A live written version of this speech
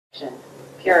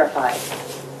Purified.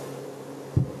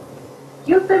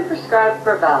 You've been prescribed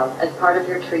Brevel as part of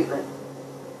your treatment.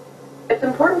 It's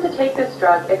important to take this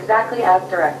drug exactly as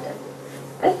directed.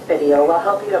 This video will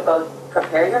help you to both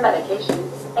prepare your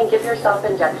medications and give yourself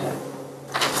injections.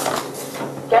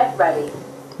 Get ready.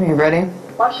 Are you ready?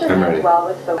 Wash your hands well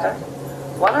with soap.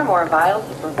 One or more vials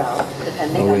of Brevel,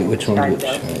 depending on which one? which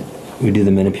dose. We do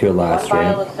the Menopur last,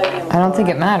 right? I don't think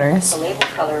it matters. The label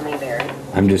color may vary.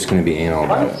 I'm just going to be anal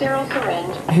about One it. sterile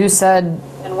syringe Who said,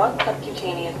 and one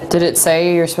subcutaneous. did it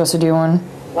say you're supposed to do one?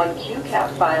 One Q-cap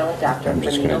vial adapter. I'm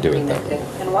just going to do it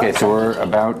though. Okay, so we're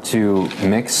about to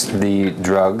mix the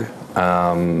drug,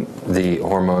 the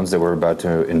hormones that we're about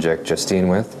to inject Justine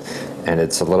with, and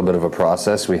it's a little bit of a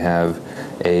process. We have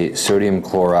a sodium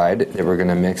chloride that we're going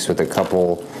to mix with a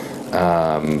couple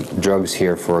drugs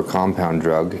here for a compound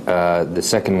drug. The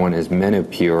second one is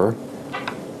Menopur,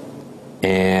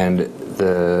 and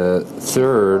the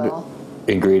third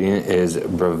ingredient is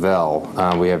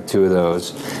Brevel. We have two of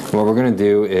those. And what we're going to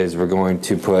do is we're going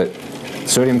to put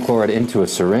sodium chloride into a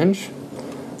syringe,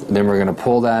 then we're going to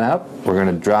pull that up, we're going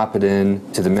to drop it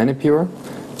into the Menopur,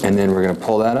 and then we're going to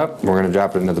pull that up, we're going to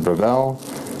drop it into the Brevel,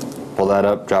 pull that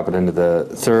up, drop it into the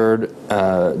third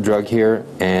drug here,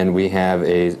 and we have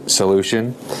a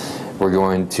solution. We're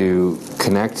going to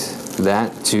connect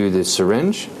that to the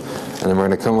syringe, and then we're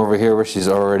going to come over here where she's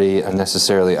already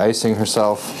unnecessarily icing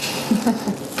herself,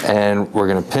 and we're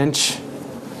going to pinch,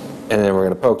 and then we're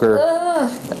going to poke her,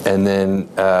 and then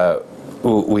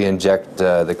we inject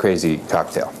the crazy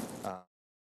cocktail.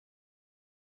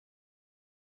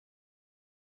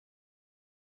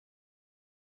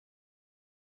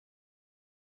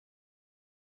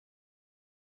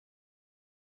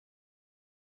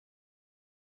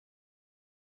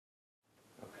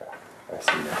 I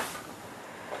see now.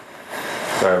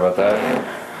 Sorry about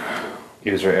that.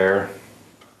 User error.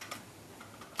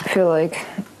 I feel like,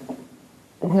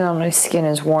 my skin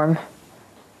is warm.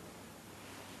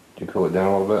 Did you cool it down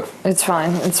a little bit? It's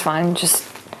fine. It's fine. Just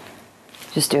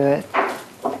do it.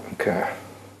 Okay.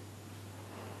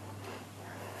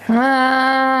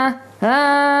 I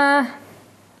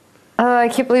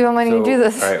can't believe I'm letting you do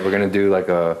this. All right, we're gonna do like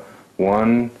a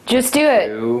 1, Just do it.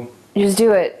 2, Just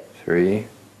do it. 3.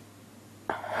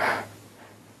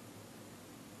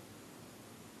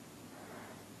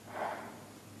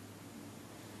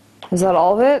 Is that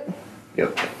all of it?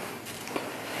 Yep.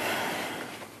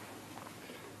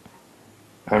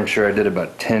 I'm sure I did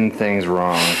about 10 things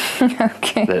wrong.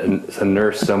 Okay. That a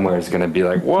nurse somewhere is gonna be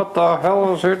like, "What the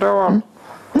hell is he doing?" All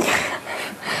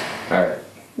right.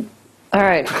 All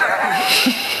right.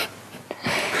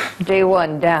 Day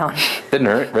one down. Didn't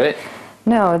hurt, right?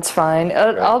 No, it's fine.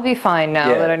 I'll be fine now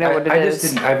that I know what it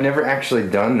is. I've never actually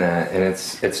done that, and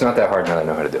it's not that hard now that I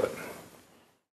know how to do it.